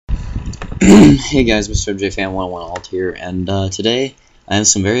Hey guys, Mr. MJ Fan 101 Alt here, and today I have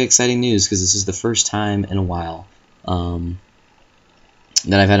some very exciting news because this is the first time in a while that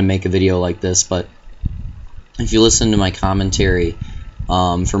I've had to make a video like this. But if you listen to my commentary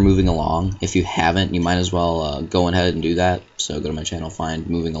for Moving Along, if you haven't, you might as well go ahead and do that. So go to my channel, find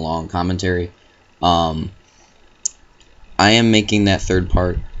Moving Along commentary. I am making that third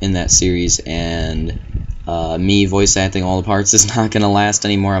part in that series, and me voice acting all the parts is not going to last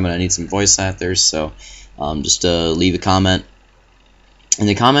anymore. I'm going to need some voice actors, so just leave a comment in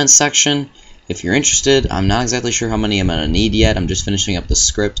the comments section if you're interested. I'm not exactly sure how many I'm going to need yet. I'm just finishing up the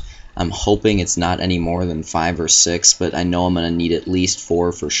script. I'm hoping it's not any more than 5 or 6, but I know I'm going to need at least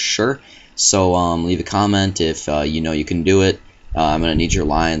 4 for sure. So leave a comment if you know you can do it. I'm going to need your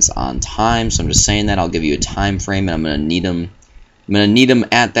lines on time, so I'm just saying that. I'll give you a time frame, and I'm going to need them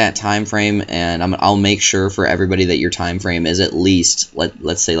at that time frame, and I'll make sure for everybody that your time frame is at least,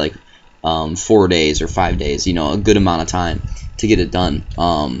 let's say, like 4 days or 5 days, you know, a good amount of time to get it done.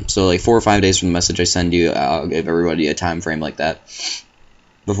 So like 4 or 5 days from the message I send you, I'll give everybody a time frame like that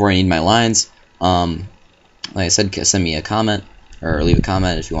before I need my lines. Like I said, send me a comment or leave a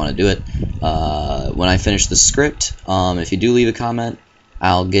comment if you want to do it. When I finish the script, if you do leave a comment,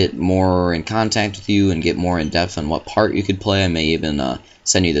 I'll get more in contact with you and get more in depth on what part you could play. I may even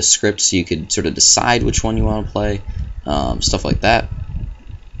send you the script so you could sort of decide which one you want to play, stuff like that.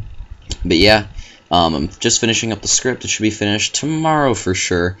 But yeah, I'm just finishing up the script. It should be finished tomorrow for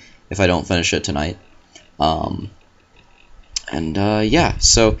sure if I don't finish it tonight. Yeah,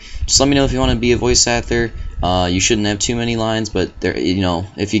 so just let me know if you want to be a voice actor. You shouldn't have too many lines, but there, you know,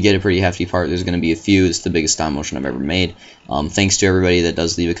 if you get a pretty hefty part, there's going to be a few. It's the biggest stop motion I've ever made. Thanks to everybody that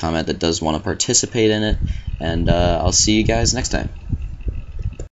does leave a comment, that does want to participate in it, and I'll see you guys next time.